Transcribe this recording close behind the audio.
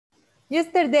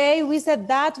Yesterday, we said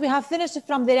that we have finished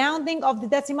from the rounding of the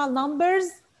decimal numbers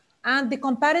and the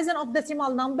comparison of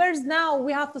decimal numbers. Now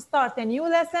we have to start a new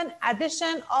lesson,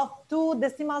 addition of 2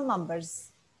 decimal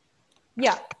numbers.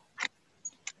 Yeah.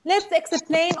 Let's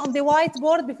explain on the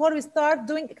whiteboard before we start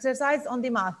doing exercise on the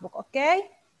math book, okay?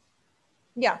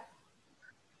 Yeah.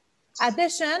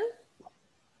 Addition.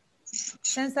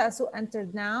 Since Asu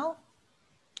entered now.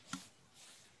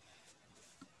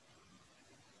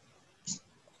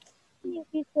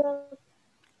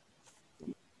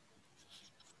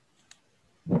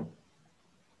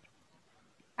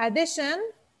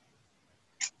 Addition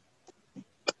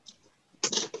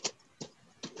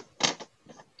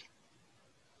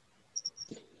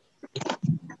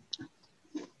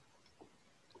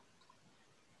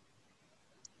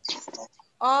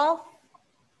of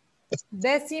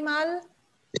decimal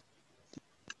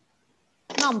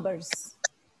numbers.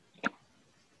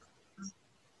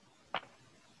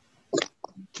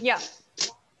 Yeah.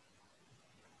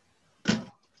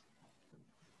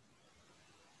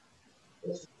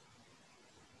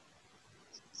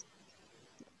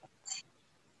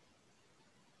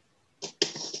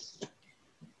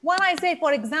 When I say,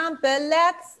 for example,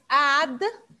 let's add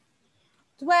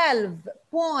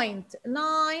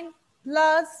 12.9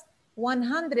 plus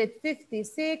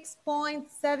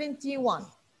 156.71.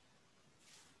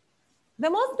 The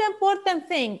most important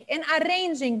thing in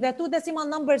arranging the 2 decimal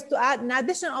numbers to add an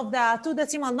addition of the 2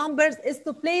 decimal numbers is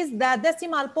to place the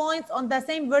decimal points on the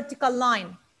same vertical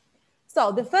line.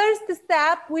 So the first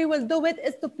step we will do it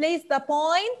is to place the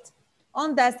point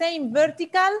on the same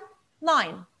vertical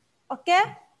line.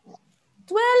 Okay?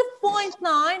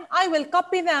 12.9, I will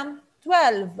copy them.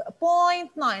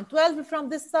 12.9, 12 from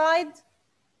this side,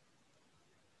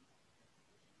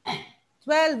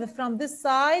 12 from this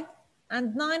side,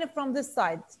 and 9 from this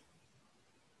side.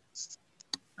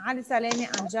 Ali Salemi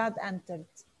Amjad entered.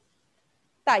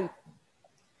 Type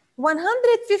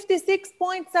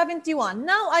 156.71.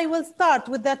 Now I will start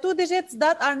with the 2 digits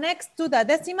that are next to the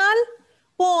decimal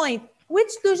point.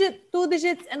 Which 2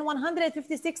 digits in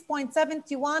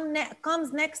 156.71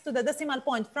 comes next to the decimal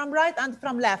point from right and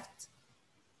from left?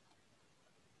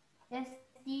 Yes,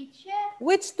 teacher.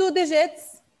 Which 2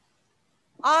 digits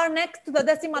are next to the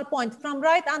decimal point from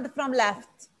right and from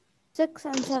left? 6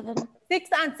 and 7. 6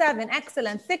 and 7,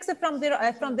 excellent. 6 from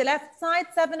the left side,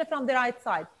 7 from the right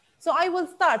side. So I will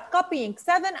start copying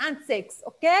 7 and 6,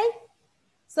 okay?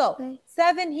 So Okay.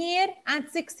 7 here and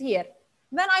 6 here.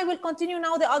 Then I will continue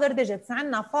now the other digits.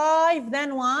 5,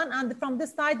 then 1, and from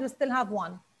this side we still have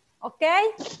 1.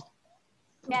 Okay?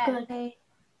 Yes. Okay.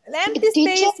 The empty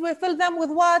space, we fill them with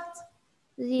what?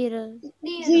 0.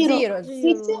 Zeros.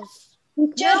 Zeros.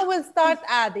 Now we'll start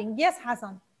adding. Yes,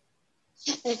 Hassan.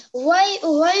 Why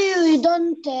we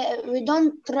don't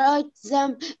write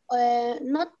them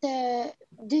not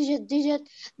digit?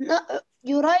 No,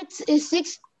 you write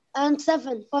 6 and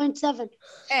 7.7.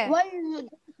 Why you don't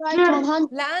write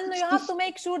 100? لأنه you have to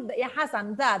make sure يا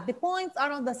حسن that the points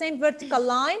are on the same vertical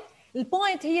line. The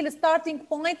point here is starting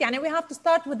point. يعني we have to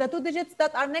start with the 2 digits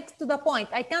that are next to the point.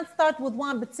 I can't start with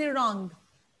 1 بتصير wrong.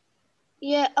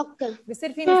 Yeah, okay.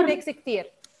 بصير في mistakes كتير.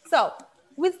 So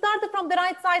we start from the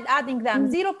right side adding them.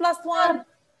 0 plus 1.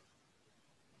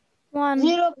 1.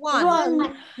 0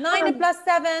 1. 9 plus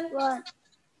 7.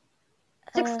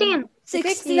 16.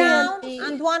 6 down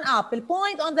and 1 up. The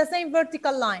point on the same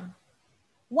vertical line.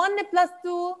 1 plus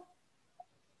 2.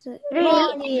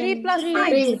 3 plus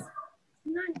 6.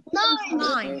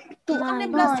 9.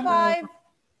 1 plus 5.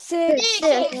 6.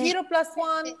 0 plus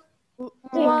 1.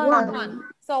 1.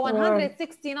 So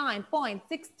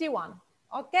 169.61.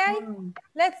 Okay?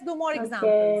 Let's do more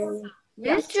examples.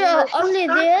 Yes. Teacher, only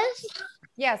this?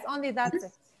 Yes, only that's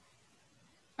it.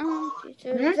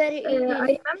 Teacher, very I easy.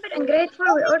 remember in grade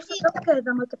 4 we also took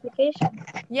the multiplication.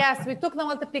 Yes, we took the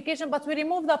multiplication, but we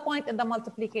removed the point in the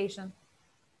multiplication.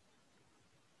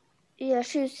 Yeah,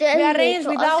 she said We arrange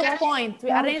without point.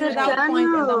 We arrange without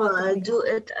point in the multiplication. do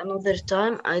it another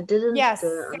time? I didn't Yes,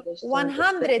 understand.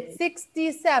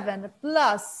 167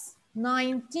 plus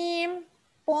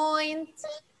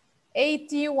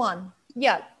 19.81.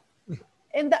 Yeah.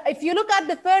 If you look at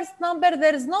the first number,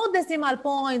 there is no decimal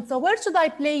point. So where should I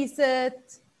place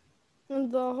it?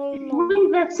 the whole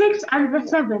Between the 6 and the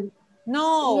 7.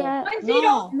 No. Yeah.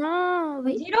 No. No.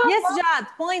 Yes, Jad,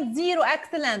 0.0,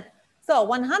 excellent. So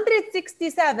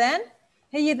 167,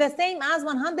 هي the same as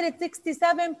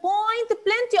 167 point,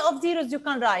 plenty of zeros you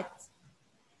can write.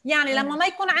 يعني لما ما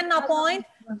يكون عندنا point,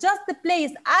 just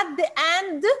place at the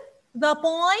end the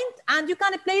point and you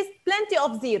can place plenty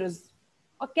of zeros.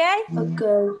 Okay?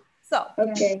 Okay. So,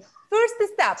 Okay. First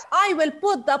step, I will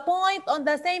put the point on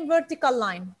the same vertical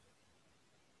line.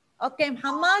 Okay,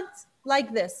 Muhammad,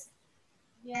 like this.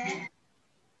 Yeah.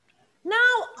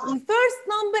 Now, first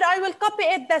number, I will copy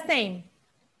it the same.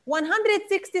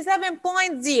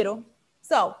 167.0.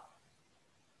 So,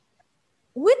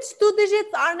 which two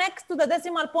digits are next to the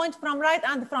decimal point from right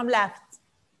and from left?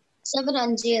 7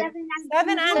 and 0.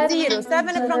 7 and 0.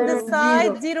 7 from this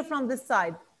side, 0 from this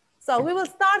side. So we will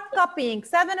start copying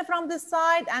 7 from this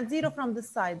side and 0 from this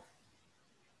side.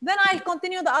 Then I'll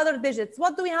continue the other digits.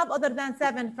 What do we have other than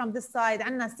 7 from this side?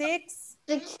 Anna 6,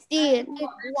 16.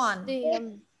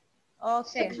 1.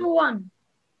 Okay. 1.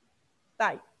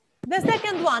 Right. The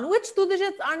second one, which two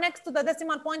digits are next to the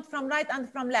decimal point from right and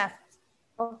from left?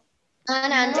 9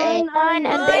 and 8. 9 and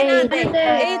 9 and 8. 8.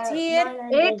 8 here,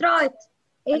 8 right.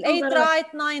 8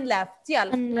 right, 9 left. Yeah.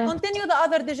 And left. Continue the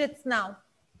other digits now.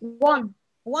 1.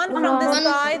 1 from this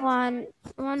side, 1.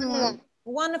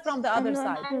 1 from the other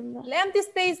side. The empty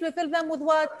space, we fill them with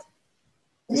what?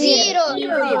 0.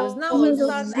 Zeros. Now we'll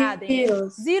start adding.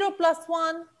 0 plus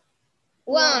 1,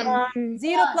 1.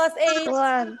 0 plus 8,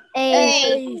 1.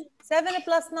 8. 7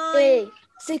 plus 9,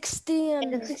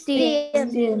 16.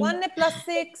 16. 1 plus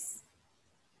 6,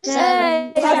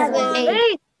 7.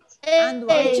 8. and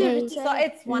 1. Eight. So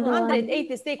it's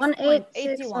 186.81.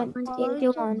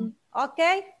 81.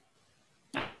 Okay?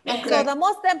 So the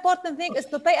most important thing is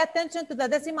to pay attention to the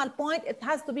decimal point. It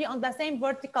has to be on the same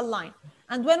vertical line.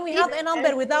 And when we have a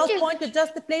number without point, you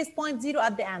just place 0.0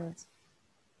 at the end.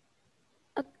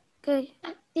 Okay.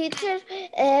 Teacher,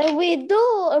 we do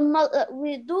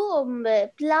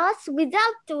plus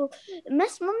without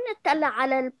مش بنطلع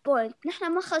على البوينت،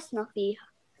 نحن ما خصنا فيها.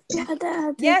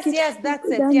 Yes, yes, that's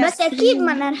it. Yes. بس أكيد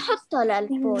بدنا نحطها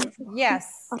للبوينت. Yes,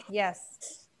 yes.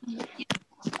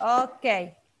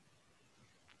 Okay.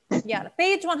 Yeah,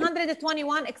 page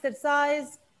 121,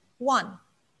 exercise 1.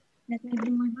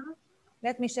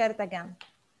 Let me share it again.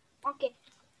 Okay.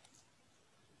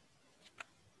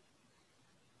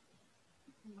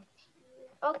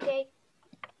 Okay.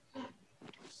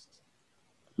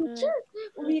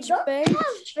 We don't have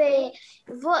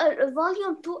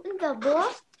volume 2 in the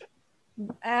book.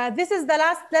 This is the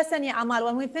last lesson, ya Amal.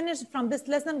 When we finish from this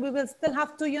lesson, we will still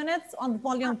have 2 units on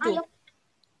volume 2.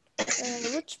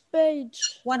 Which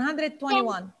page?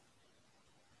 121.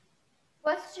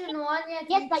 Question 1.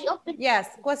 Yes, I opened.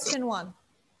 Yes, question 1.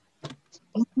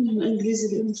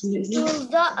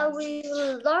 We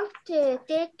will not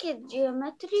take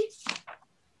geometry.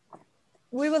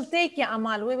 We will take, ya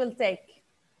Amal, we will take.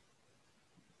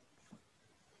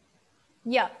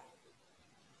 Yeah.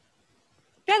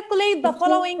 Calculate the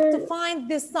following to find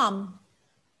the sum.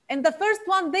 In the first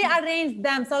one, they arranged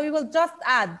them, so we will just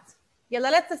add. Yalla,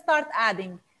 let's start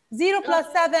adding. 0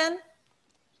 plus 7.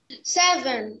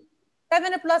 7.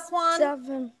 7 plus 1.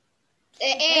 7.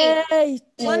 8.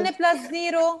 1 plus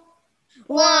 0.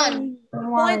 1.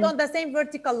 Point on the same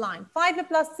vertical line. 5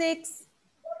 plus 6.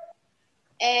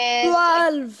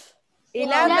 12.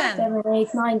 11. 7,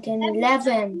 8, 9, 10,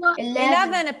 11.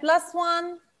 11 plus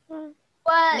 1.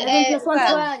 11 plus 1,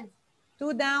 12.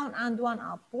 2 down and 1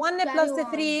 up. 1 plus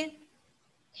 3.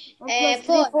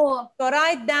 4. So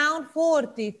write down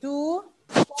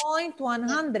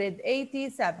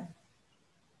 42.187.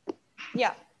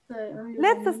 Yeah.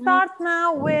 Let's start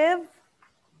now with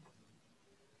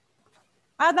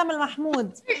Adam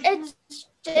Al-Mahmoud. It's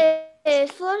 40.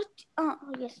 Oh,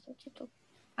 yes, 42.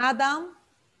 Adam.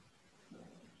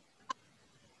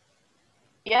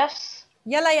 Yes.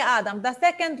 Yalla ya Adam. The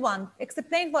second one.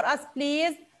 Explain for us,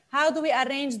 please. How do we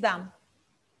arrange them?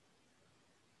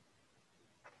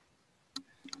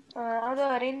 How do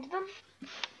I arrange them?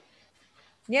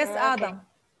 Yes, Adam.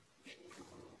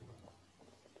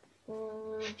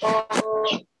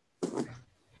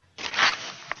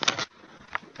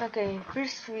 Okay,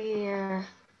 first we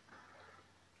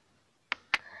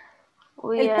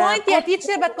البوينت يا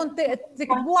teacher بدكم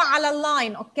تكتبوها على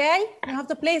اللاين, okay? You have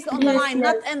to place it on the line,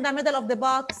 not in the middle of the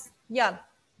box. يلا.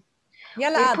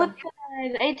 يلا we آدم. put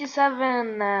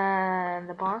 87 in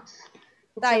the box.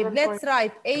 طيب, let's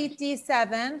write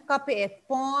 87, copy it,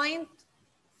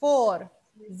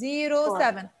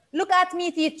 0.407. Look at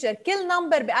me, teacher. كل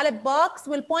number بقلب box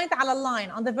will point على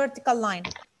اللاين, on the vertical line.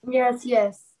 Yes,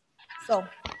 yes. So.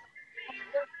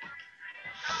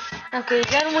 Okay,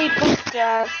 then we put,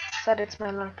 sorry, it's my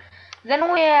alarm. Then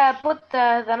we put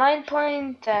the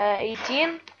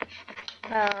 9.18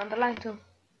 on the line too.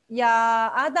 Yeah,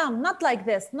 Adam, not like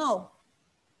this, no.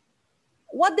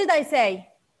 What did I say?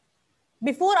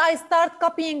 Before I start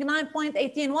copying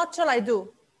 9.18, what shall I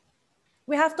do?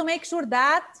 We have to make sure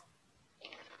that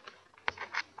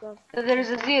There is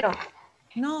a 0.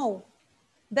 no,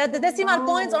 that the decimal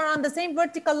points are on the same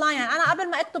vertical line. أنا قبل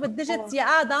ما أكتب الديجيتس يا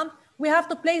آدم we have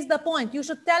to place the point. You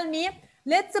should tell me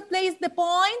let's place the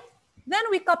point, then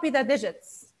we copy the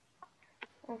digits.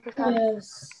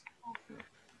 Yes.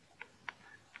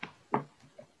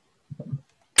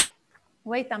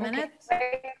 Wait a minute.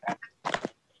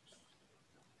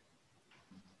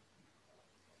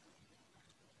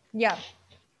 Yeah.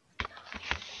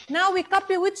 Now we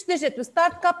copy which digit? We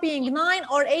start copying 9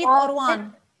 or 8 or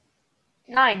 1?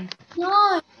 9.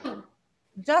 No.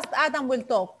 Just Adam will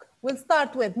talk. We'll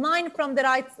start with 9 from the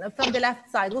right, from the left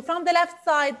side. Well, from the left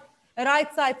side,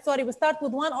 right side, sorry, we start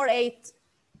with 1 or 8?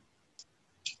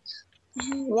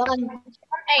 1.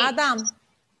 Adam.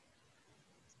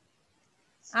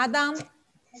 Adam.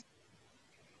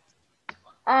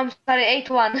 I'm sorry, 8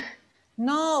 1.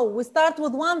 No, we start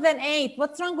with 1 then 8.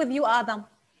 What's wrong with you, Adam?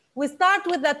 We start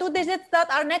with the 2 digits that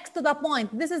are next to the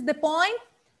point. This is the point.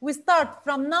 We start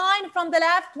from 9 from the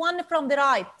left, 1 from the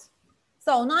right.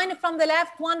 So 9 from the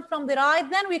left, 1 from the right,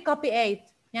 then we copy 8.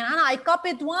 يعني I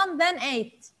copied 1 then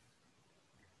 8.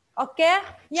 Okay?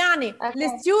 يعني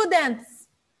the students,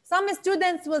 some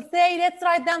students will say let's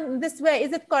write them this way.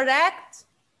 Is it correct?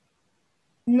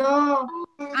 No.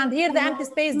 And here the empty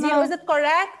space 0. Is it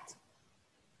correct?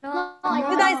 No.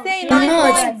 Did I say 9? No,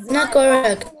 it's not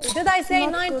correct. Did I say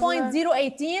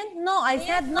 9.018? No, I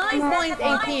said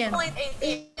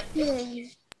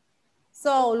 9.18.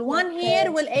 So 1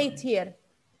 here will 8 here.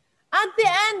 At the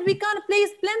end, we can place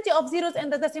plenty of zeros in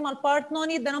the decimal part. No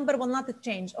need, the number will not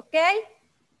change. Okay?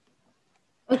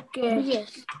 Okay.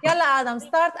 Yes. Yalla Adam,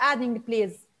 start adding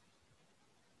please.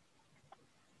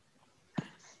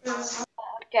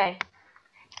 Okay.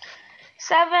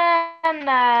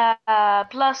 7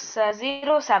 plus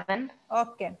 0, 7.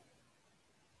 Okay.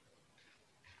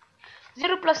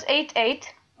 0 plus 8,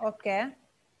 8. Okay.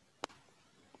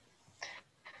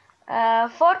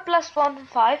 4 plus 1,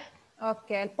 5.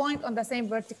 Okay. Point on the same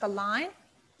vertical line.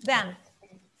 Then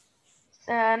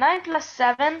 9 plus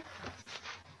 7,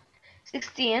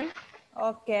 16.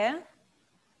 okay.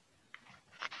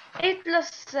 8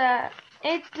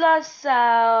 plus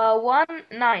 1,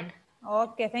 9.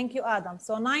 Okay, thank you, Adam.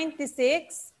 So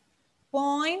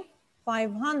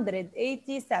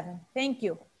 96.587. Thank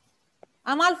you.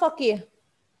 Amal Faqih.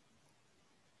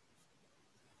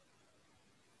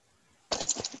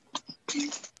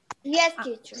 Yes,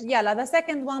 teacher. Yalla, the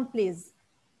second one, please.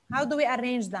 How do we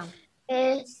arrange them?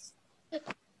 Yes.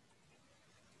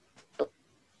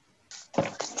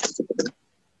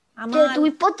 Amal, Do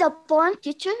we put the point,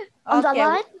 teacher, on the okay,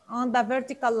 line? on the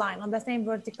vertical line, on the same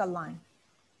vertical line.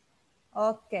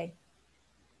 Okay.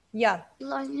 Yeah,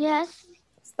 Line, yes.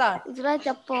 start. Write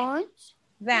the point.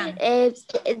 Then, Then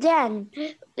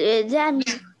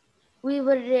we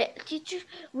will teacher.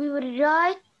 We will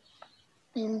write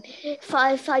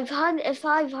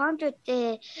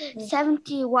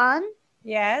 571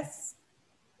 yes.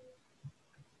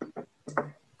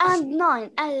 and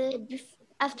 9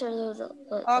 after the.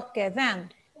 Okay, then.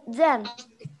 Then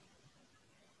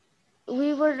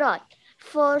we will write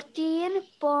 14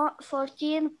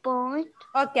 point.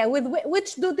 Okay, with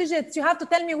which 2 digits? You have to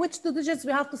tell me which 2 digits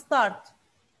we have to start.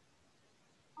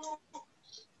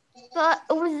 But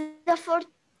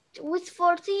with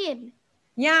 14.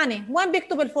 يعني وين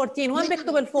بيكتب ال 14 وين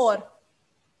بيكتب ال 4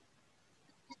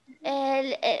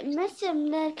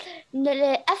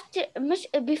 after مش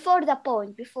before the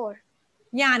point before.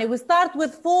 يعني we start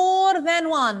with 4 then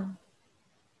 1.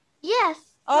 Yes.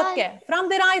 Okay, from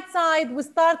the right side we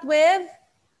start with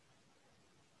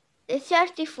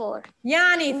 34.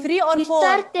 يعني 3 or We 4.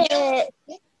 start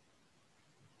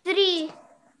 3.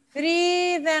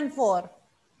 3 then 4.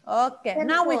 Okay, Then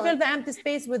now we 4. fill the empty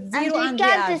space with 0 And we and we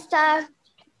can't add. start.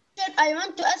 Teacher, I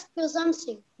want to ask you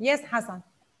something. Yes, Hassan.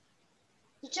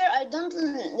 Teacher, I don't. We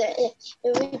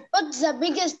put the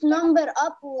biggest number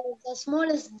up with the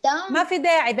smallest down. ما في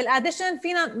داعي بالاديشن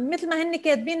فينا مثل ما هن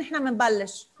كاتبين نحن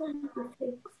بنبلش.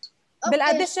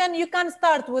 بالاديشن you can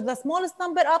start with the smallest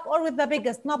number up or with the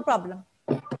biggest, no problem.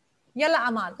 يلا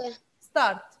أمال. Okay.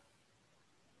 Start.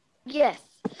 Yes.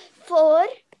 4.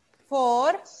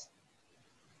 4.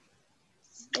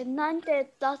 90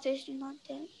 plus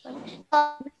 90.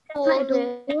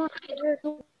 2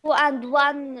 and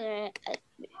 1.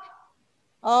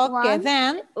 Okay, 1.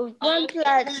 then 1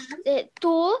 plus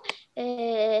 2.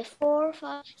 4,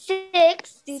 5,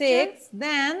 6. 6.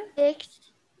 Then 6.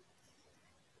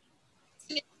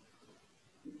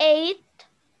 8.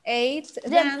 8.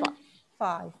 Then Then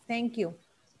 5. Thank you.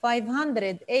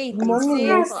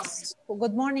 586.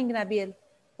 Good morning, Nabil.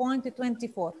 Point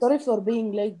 24. Sorry for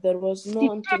being late. There was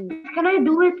no internet. Can I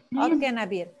do it, please? Okay,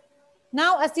 Nabil.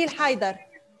 Now, Asil Haider.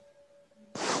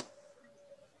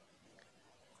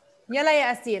 يلا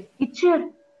يا أسيل. Teacher,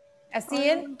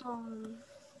 أسيل.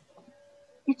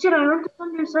 teacher, I want to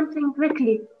tell you something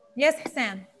quickly. Yes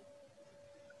حسام.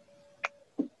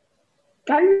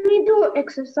 Can we do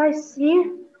exercise C?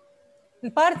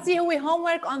 البارت سي هو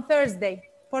homework on Thursday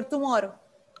for tomorrow.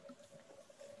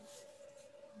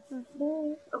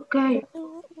 Okay.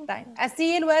 طيب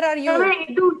أسيل where are Can you? I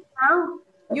do it now?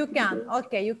 You can.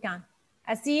 Okay, you can.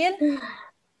 أسيل.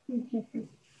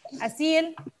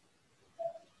 أسيل.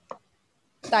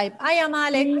 طيب آية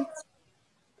مالك.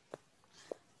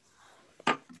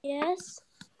 Yes.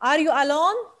 Are you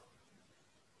alone?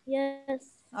 Yes.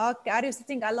 Okay. Are you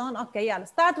sitting alone? Okay. يلا.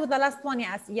 Start with the last one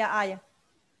يا آية.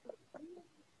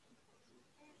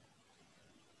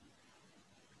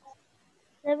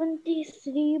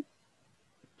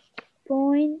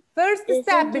 First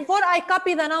step, before I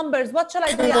copy the numbers, what shall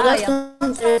I do يا آية?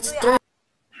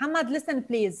 Muhammad, listen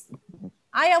please.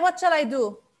 Aya, what shall I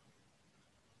do?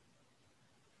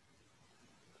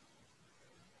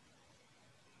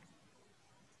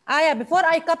 Aya, before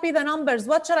I copy the numbers,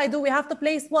 what shall I do? We have to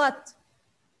place what?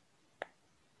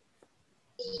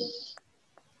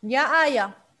 Yeah, Aya.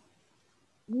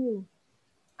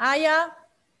 Aya.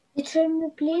 Teacher,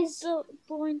 please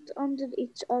point under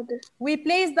each other. We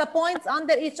place the points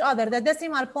under each other. The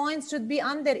decimal points should be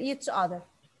under each other.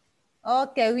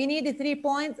 Okay, we need 3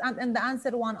 points and in the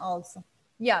answer 1 also.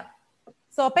 Yeah.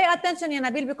 So pay attention, ya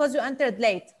Nabil, because you entered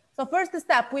late. So first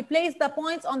step, we place the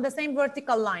points on the same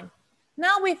vertical line.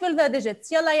 Now we fill the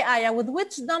digits. Yalla ya Aya, with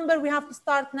which number we have to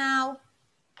start now?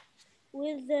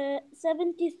 With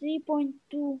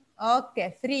 73.2.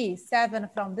 Okay, 3, 7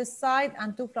 from this side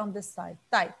and 2 from this side.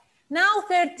 Type. Now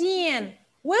 13.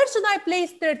 Where should I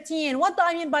place 13? What do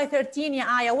I mean by 13, ya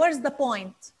Aya? Where's the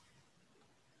point?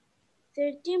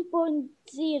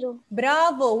 13.0.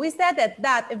 Bravo, we said it,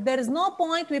 that if there is no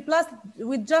point, we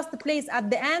just place at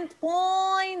the end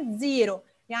 0.0.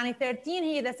 يعني 13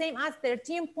 هي the same as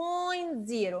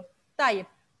 13.0. طيب,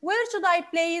 where should I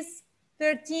place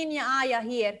 13 يا آية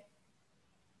here?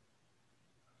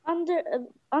 Under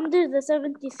the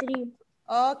 73.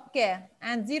 Okay,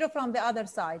 and 0 from the other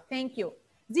side. Thank you.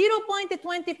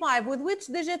 0.25, with which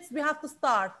digits we have to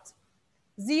start?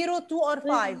 0, 2, or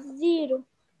 5? 0.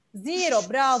 0,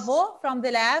 bravo, from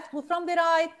the left, from the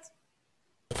right?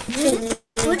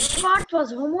 Which part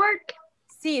was homework?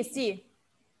 C.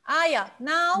 Aya,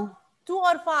 now 2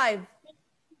 or 5?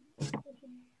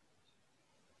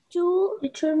 2.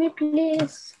 Teacher me,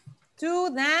 please. 2,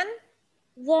 then?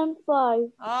 Then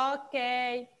 5.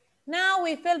 Okay. Now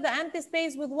we fill the empty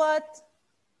space with what?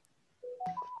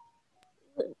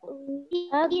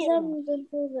 Add them, then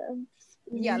fill the empty space.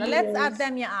 Yeah, let's add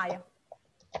them, ya Aya.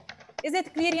 Is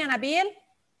it clear, ya Nabil?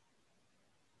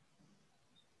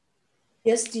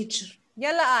 Yes, teacher.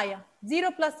 Yalla Aya.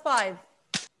 0 plus 5.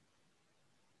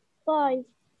 5.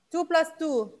 2 plus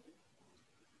 2.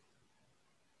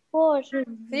 4.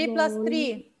 3 plus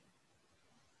 3.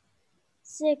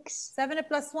 6. 7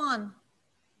 plus 1.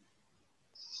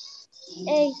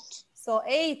 8. So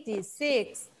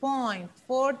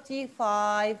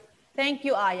 86.45. Thank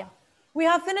you, Aya. We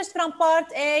have finished from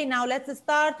part A. Now let's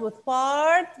start with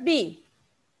part B.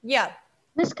 Yeah.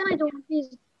 Miss, can I do one,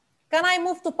 please? Can I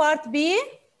move to part B?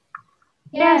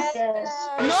 Yes.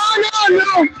 No.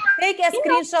 Take a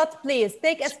screenshot, please.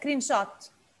 Take a screenshot.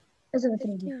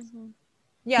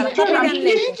 Yeah, copy them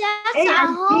later. That's a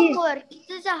homework. This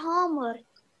is a homework.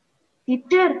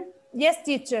 Teacher, Yes,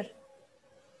 teacher.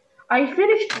 I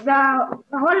finished the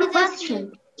whole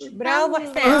question. Bravo,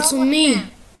 Hussein. Also me.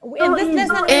 In this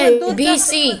lesson, we A, will do B, just,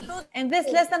 C. in this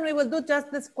lesson, we will do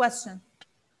just this question.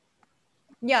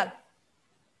 Yeah.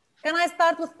 Can I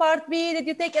start with part B? Did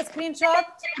you take a screenshot?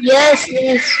 Yes.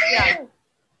 Yeah.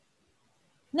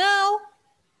 Now,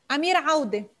 Amir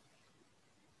عودة.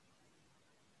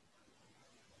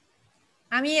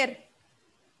 Amir.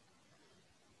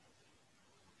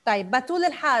 طيب بتول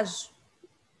الحاج.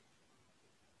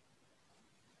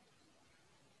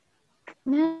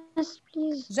 Miss,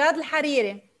 please. جاد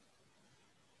الحريري.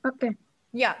 Okay.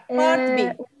 Yeah, part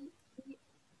B.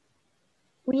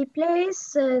 We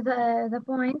place the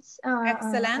points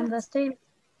Excellent. on the same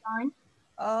line.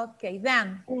 Okay,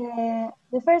 then.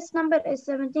 The first number is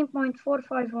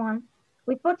 17.451.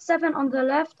 We put 7 on the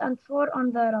left and 4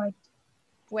 on the right.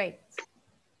 Wait.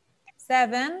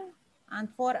 7 and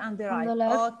 4 on the right. On the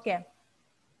left. Okay.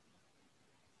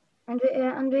 And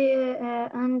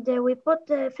we put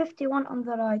 51 on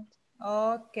the right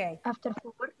Okay. after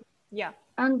 4 Yeah.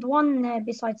 and 1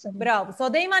 beside 7. Bravo. So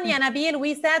دايما يا نبيل,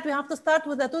 we said we have to start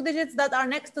with the 2 digits that are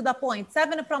next to the point.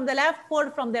 7 from the left,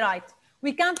 4 from the right.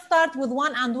 We can't start with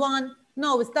 1 and 1.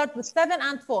 No, we start with 7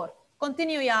 and 4.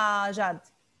 continue يا جاد.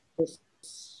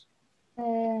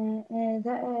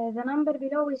 The number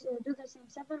below is do the same.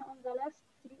 7 on the left,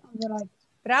 3 on the right.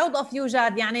 Proud of you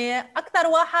جاد، يعني أكثر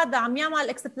واحد عم يعمل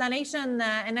explanation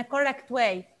in a correct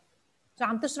way. شو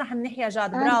عم تشرح منيح يا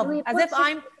جاد، برافو.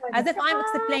 As if I'm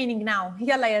explaining now.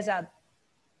 يلا يا جاد.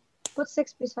 Put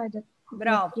 6 beside it.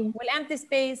 برافو. والempty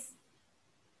space.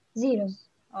 Zeros.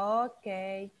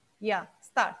 Okay. Yeah.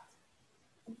 Start.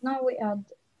 Now we add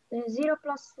 0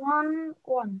 plus 1,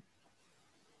 1.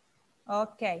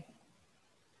 Okay.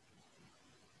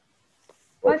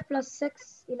 5 plus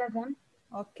 6, 11.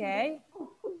 Okay.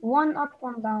 1 up,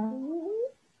 1 down.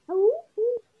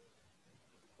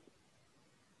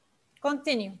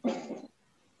 Continue.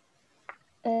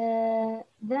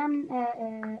 Then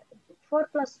 4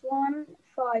 plus 1,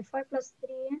 5. 5 plus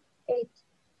 3, 8.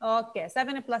 Okay.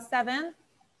 7 plus 7.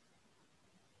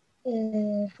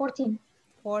 14.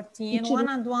 14. 1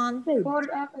 and 1.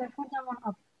 4 up, 4 down, 1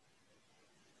 up.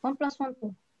 1 plus 1,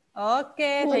 2.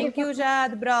 Okay. Thank you,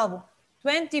 Jad. Bravo.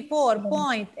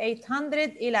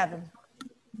 24.811.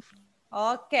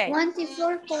 Okay.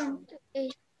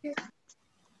 24.8.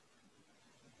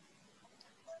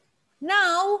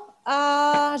 Now,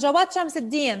 جواد شمس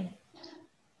الدين.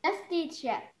 Yes,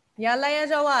 teacher. يلا يا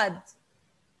جواد.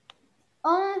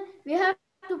 We have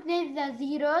to place the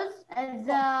zeros as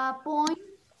the point.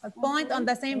 A point on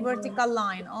the same vertical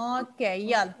line. Okay,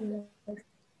 يلا.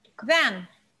 Then,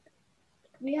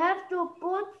 We have to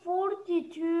put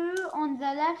 42 on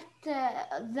the left,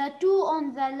 the 2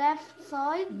 on the left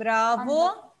side.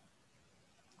 bravo.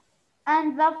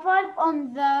 And the 5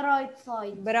 on the right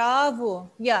side.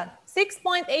 Bravo. Yeah.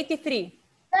 6.83.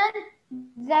 Then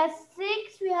the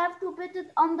 6 we have to put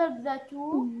it under the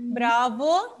 2.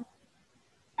 Bravo.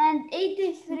 And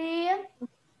 83.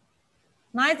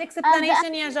 Nice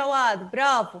explanation يا جواد.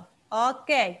 Bravo.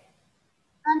 Okay.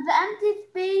 And the empty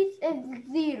space is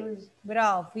zeros.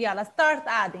 Bravo. يلا start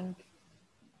adding.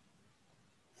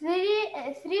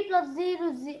 3 plus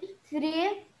 0 is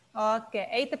 3. Okay.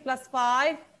 8 plus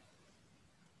 5.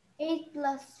 8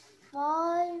 plus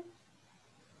 5.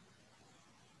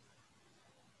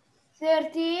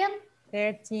 13.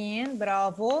 13.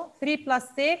 Bravo. 3 plus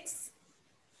 6.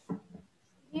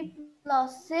 3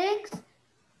 plus 6.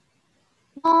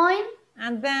 9.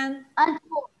 And then. And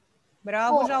 4.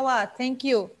 برافو 4. جواد. Thank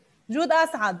you. جود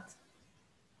أسعد.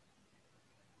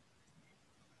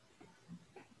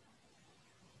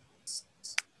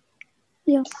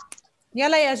 Yeah.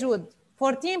 يلا يا جود.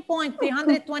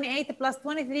 14.328 plus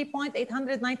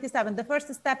 23.897. The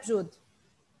first step, Jude.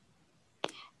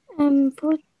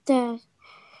 Put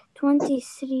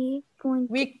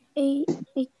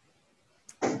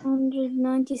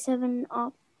 23.897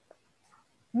 up.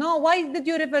 No, why did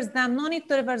you reverse them? No need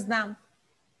to reverse them.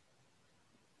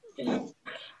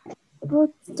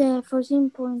 Put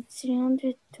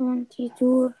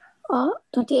 14.322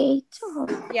 28 up.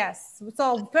 Yes.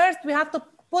 So first we have to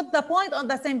put the point on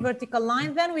the same vertical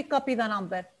line, then we copy the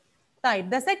number. Right.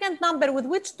 The second number, with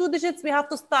which 2 digits we have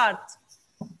to start?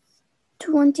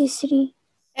 23.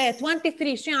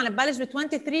 23. شو يعني ببلش ب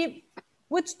 23?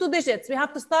 Which 2 digits? We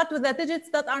have to start with the digits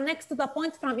that are next to the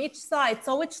point from each side.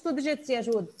 So which 2 digits يا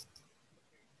جود?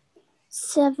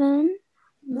 7.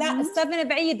 لا 7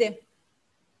 بعيدة.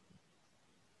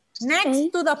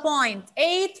 Next to the point.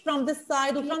 8 from this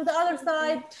side and from the other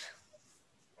side.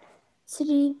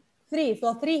 3. 3.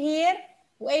 So 3 here,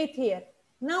 8 here.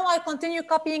 Now I continue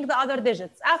copying the other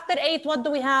digits. After 8, what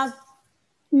do we have?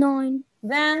 9.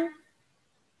 Then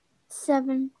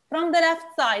 7. from the left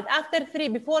side, after 3,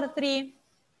 before 3,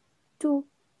 2.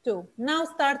 2. Now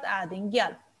start adding.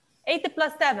 Yeah. 8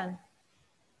 plus 7.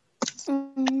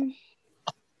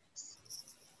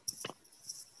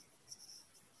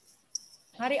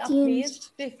 Hurry up, please.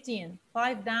 15.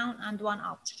 5 down and 1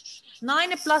 up.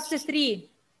 9 plus 3.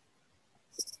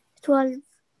 12.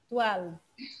 12.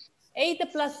 8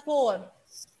 plus 4.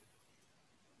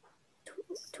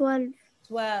 12.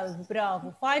 12.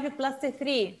 Bravo. 5 plus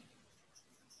 3.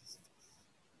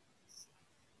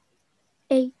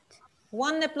 8.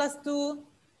 1 plus 2.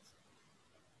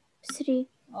 3.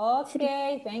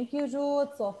 Okay. Thank you, Jude.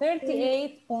 So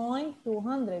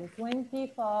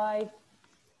 38.225.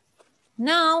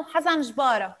 Now, Hassan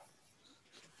Jbara.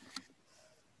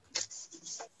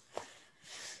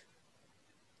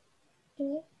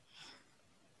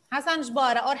 Hassan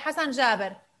Jbara or Hassan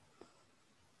Jaber.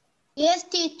 Yes,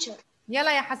 teacher.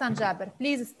 يلا يا حسن جابر.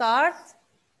 Please start.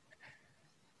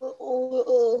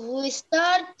 We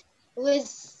start with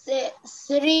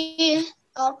 3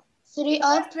 up. 3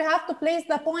 up. First, we have to place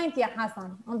the point, ya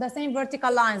Hassan, on the same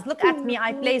vertical lines. Look at me,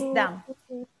 I placed them.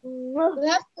 We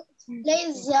have to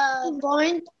place the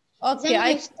point. Okay, Then we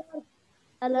I start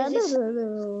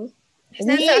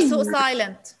حسين سوق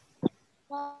silent.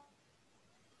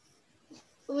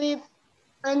 we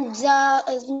and the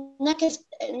next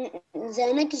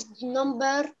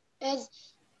number is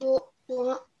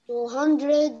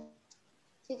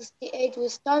 268. We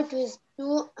start with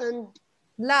 2 and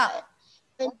لا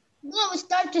no, we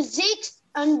start with 6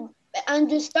 and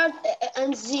we start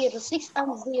and 0. 6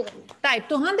 and 0. طيب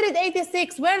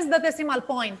 286 where's the decimal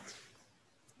point?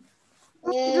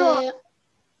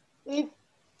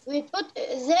 We put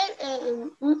there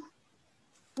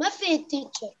ما في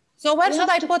teacher. So where We should have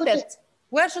I to put put it?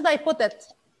 Where should I put it?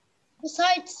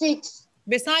 beside 6.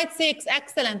 Beside 6,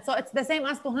 excellent. So it's the same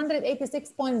as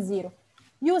 286.0.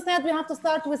 You said we have to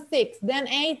start with 6, then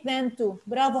 8, then 2.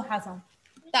 Bravo, Hassan.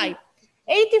 Type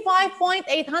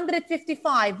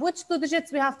 85.855. Which 2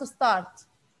 digits we have to start?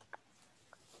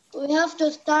 We have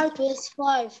to start with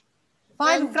 5.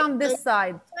 5 from this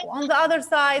side. On the other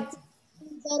side,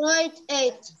 The right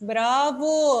 8.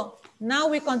 bravo. Now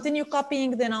we continue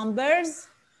copying the numbers.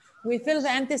 We fill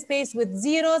the empty space with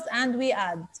zeros and we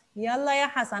add. Yalla ya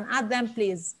Hassan, add them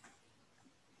please.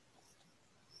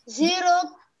 0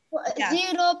 Yeah.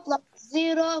 0 plus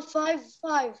 0 5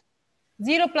 5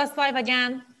 0 plus 5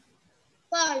 again.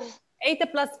 5 8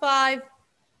 plus 5.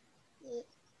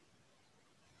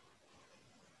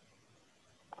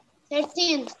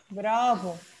 13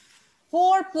 Bravo.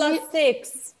 4 plus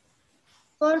 6.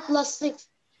 4 plus 6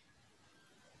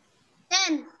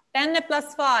 10 10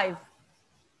 plus 5.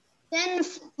 10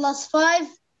 plus 5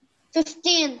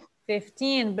 15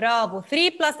 15. Bravo.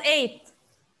 3 plus 8.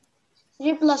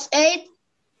 3 plus 8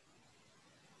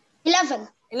 11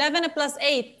 11 plus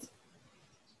 8.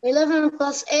 11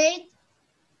 plus 8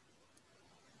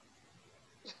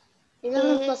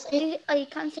 11 plus 8 I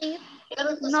can't say it.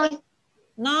 11 plus 8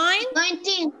 9.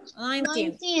 19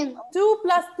 19. 19 2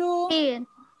 plus 2.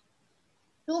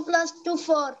 2 plus 2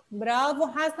 4 Bravo,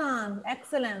 Hassan.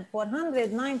 Excellent.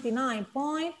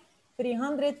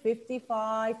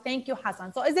 499.355. Thank you,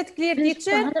 Hassan. So is it clear,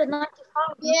 teacher?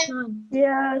 195. Yeah.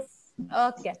 Yes.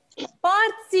 Okay.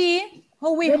 Part C,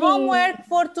 who we homework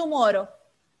for tomorrow.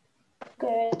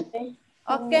 Okay.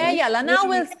 Okay, yalla. Now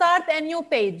we'll start a new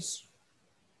page.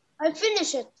 I'll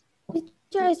finish it.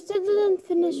 I still didn't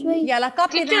finish. Wait. Yalla,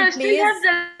 copy Teacher, them, I still please. have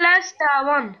the last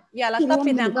one. Yalla,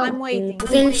 copy them. I'm waiting.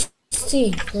 Finish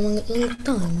C. Long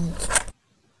time.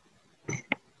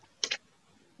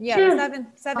 Yeah,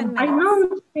 7 I minutes. know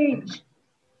which page.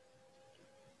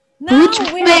 Now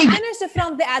we have finished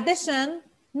from the addition.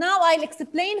 Now I'll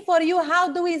explain for you how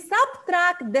do we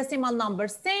subtract decimal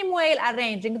numbers. Same way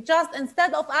arranging. Just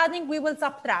instead of adding, we will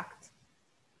subtract.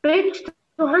 Page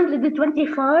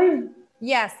 225.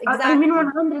 Yes, I mean exactly.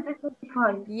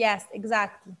 125. Yes,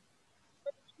 exactly.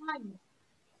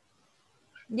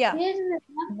 Yeah. Here we have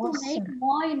to make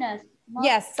minus. not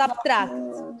Yes, subtract.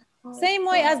 Same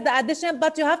way as the addition,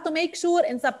 but you have to make sure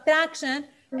in subtraction,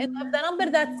 if the number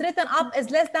that's written up is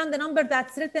less than the number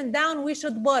that's written down, we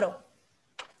should borrow.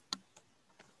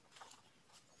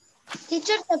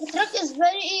 Teacher, subtract is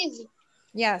very easy.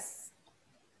 Yes.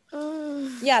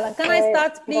 Yeah, can I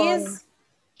start, please?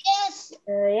 Yes.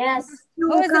 Yes.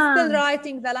 Who is still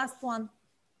writing the last one?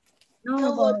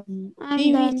 Nobody.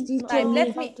 Time,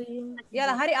 let me,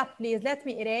 yalla, hurry up, please. Let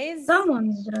me erase. Someone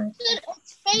is right.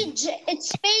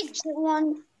 It's page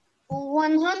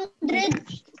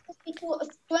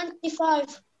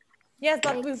 125. Yes,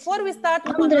 but before we start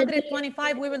with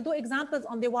 125, we will do examples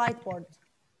on the whiteboard.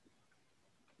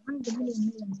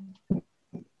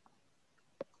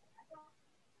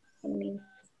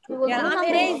 Yeah, I'm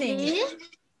erasing.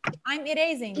 I'm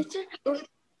erasing.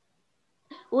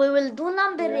 We will do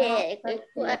number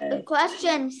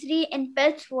question 3 in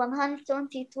page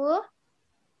 122.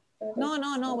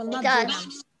 No, we'll not do Done.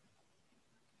 them.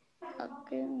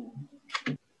 Okay.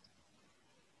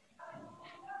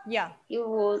 Yeah.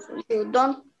 You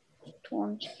don't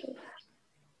want to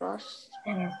cross.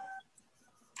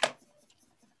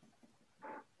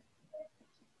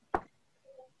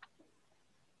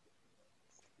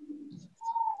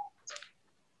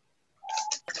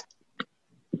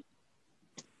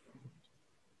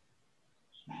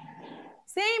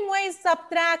 Same way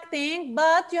subtracting,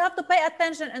 but you have to pay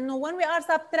attention. And when we are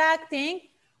subtracting,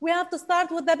 we have to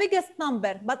start with the biggest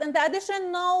number. But in the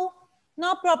addition, no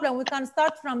problem. We can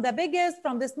start from the biggest,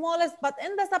 from the smallest. But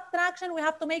in the subtraction, we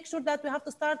have to make sure that we have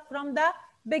to start from the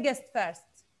biggest first.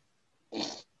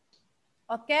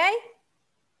 Okay?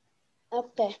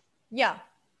 Okay. Yeah.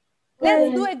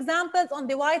 Let's do examples on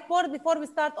the whiteboard before we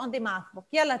start on the math book.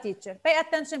 Yalla, teacher. Pay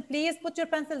attention, please. Put your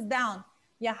pencils down.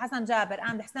 Yeah, Hassan Jaber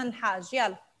and Hassan Al-Haj.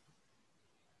 Yalla.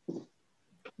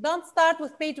 Don't start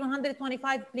with page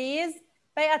 125, please.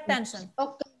 Pay attention.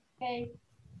 Okay.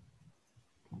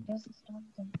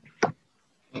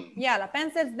 Yalla,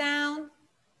 pencils down.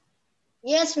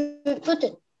 Yes, we put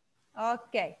it.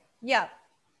 Okay. Yeah.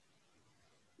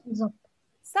 بالضبط.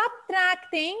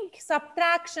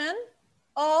 Subtraction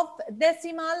of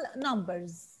decimal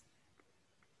numbers.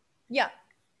 Yeah.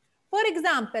 For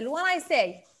example, when I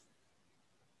say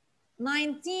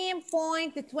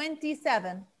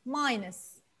 19.27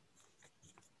 minus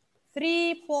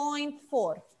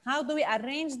 3.4, how do we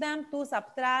arrange them to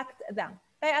subtract them?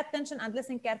 Pay attention and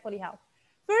listen carefully how.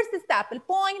 First step,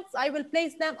 points, I will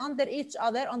place them under each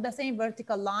other on the same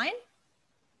vertical line.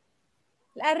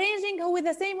 Arranging with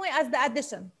the same way as the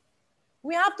addition.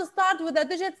 We have to start with the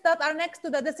digits that are next to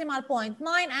the decimal point,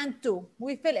 9 and 2.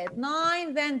 We fill it,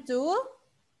 9, then 2.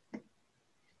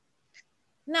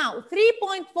 Now,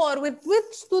 3.4, with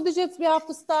which two digits we have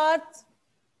to start?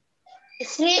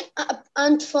 3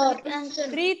 and 4.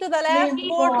 3 to the left,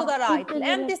 4 to the right. The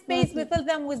empty space, we fill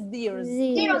them with zeros.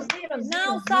 Zero.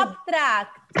 Now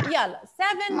subtract. Yalla.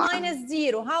 7 minus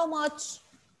 0, how much?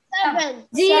 7.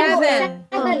 7.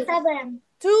 7.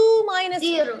 2 minus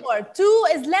 4. 2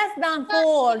 is less than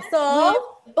 4. So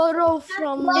Borrow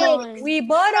from 9. we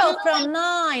borrow from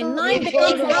 9. 9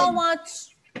 becomes how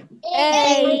much? 8.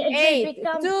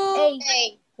 2.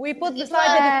 8. We put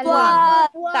beside it 1.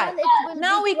 Type. It will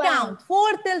Now be we count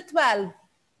 4 till 12.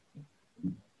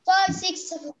 5, 6,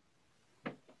 7.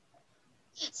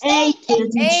 8.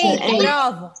 8.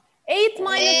 Bravo. 8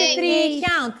 minus 3.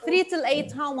 Count. 3 till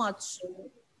 8. How much?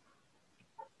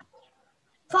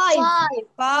 5.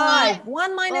 5.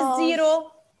 1 minus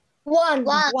 0. 1.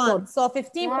 1. So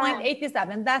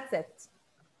 15.87. That's it.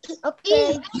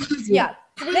 Okay. Yeah.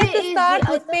 Let's start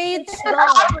with page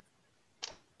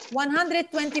 125.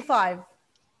 125.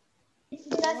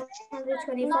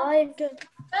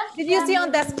 Did you see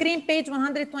on the screen page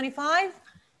 125?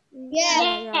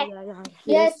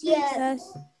 Yes.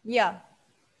 Yeah.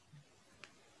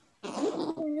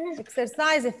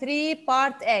 Exercise 3,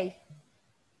 part A.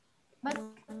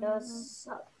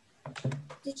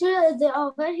 Teacher, they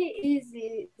are very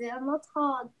easy. They are not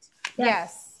hard.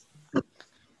 Yes.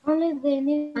 Only they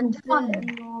need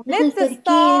Let's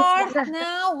start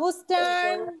now. Whose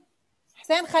turn?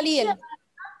 Hussein Khalil.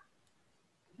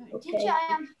 Teacher,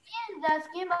 I am seeing the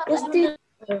scheme. Yes, teacher.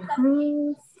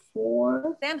 4.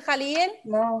 Hussein Khalil.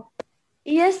 No.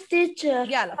 Yes, teacher.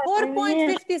 Yalla.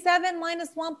 4.57 minus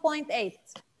 1.8.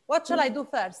 What shall I do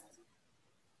first?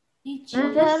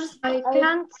 First, I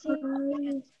can't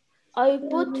I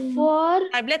put 4.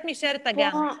 Let me share it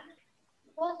again.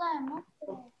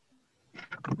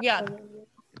 Yeah.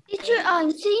 Teacher, I'm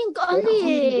seeing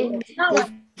only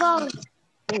 4.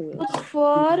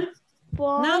 Put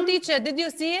 4. Now, teacher, did you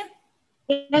see?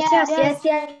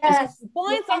 Yes.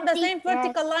 Points on the same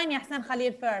vertical line, Hussein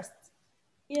Khalil first.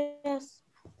 Yes.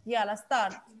 Yeah, let's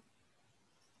start.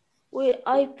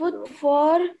 I put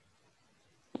 4.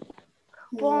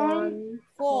 4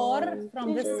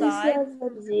 from this side.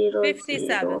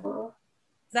 57.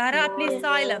 Zahra, please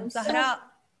silent. Zahra.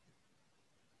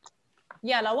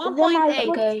 Yalla,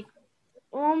 1.8.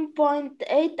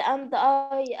 1.8 and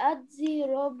I add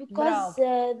 0 because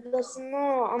there's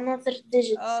no another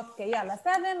digit. Okay, yalla.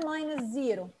 7 minus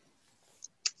 0.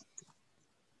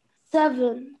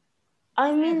 7.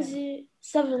 I mean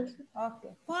 7.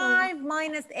 Okay. 5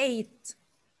 minus 8.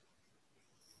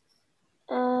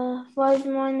 5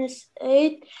 minus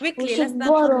 8. Quickly, less than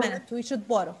 1 minute. We should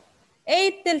borrow.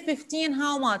 8 till 15,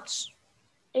 how much?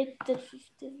 8 till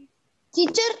 15.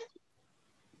 Teacher?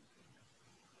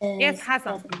 Yes,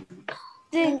 Hassan.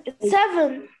 7.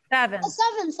 7. 7.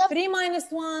 3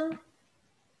 minus 1.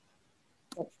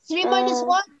 3 minus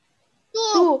 1.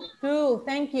 2. 2.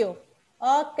 Thank you.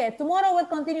 Okay, tomorrow we'll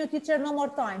continue, teacher, no more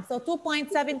time. So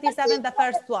 2.77, the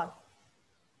first one.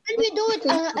 Can we do it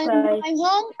in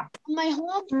my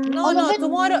home? No,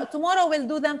 tomorrow we'll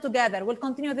do them together. We'll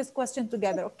continue this question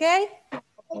together, okay?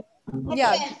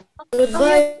 Yeah.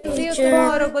 Goodbye, See you teacher.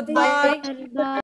 tomorrow. Goodbye.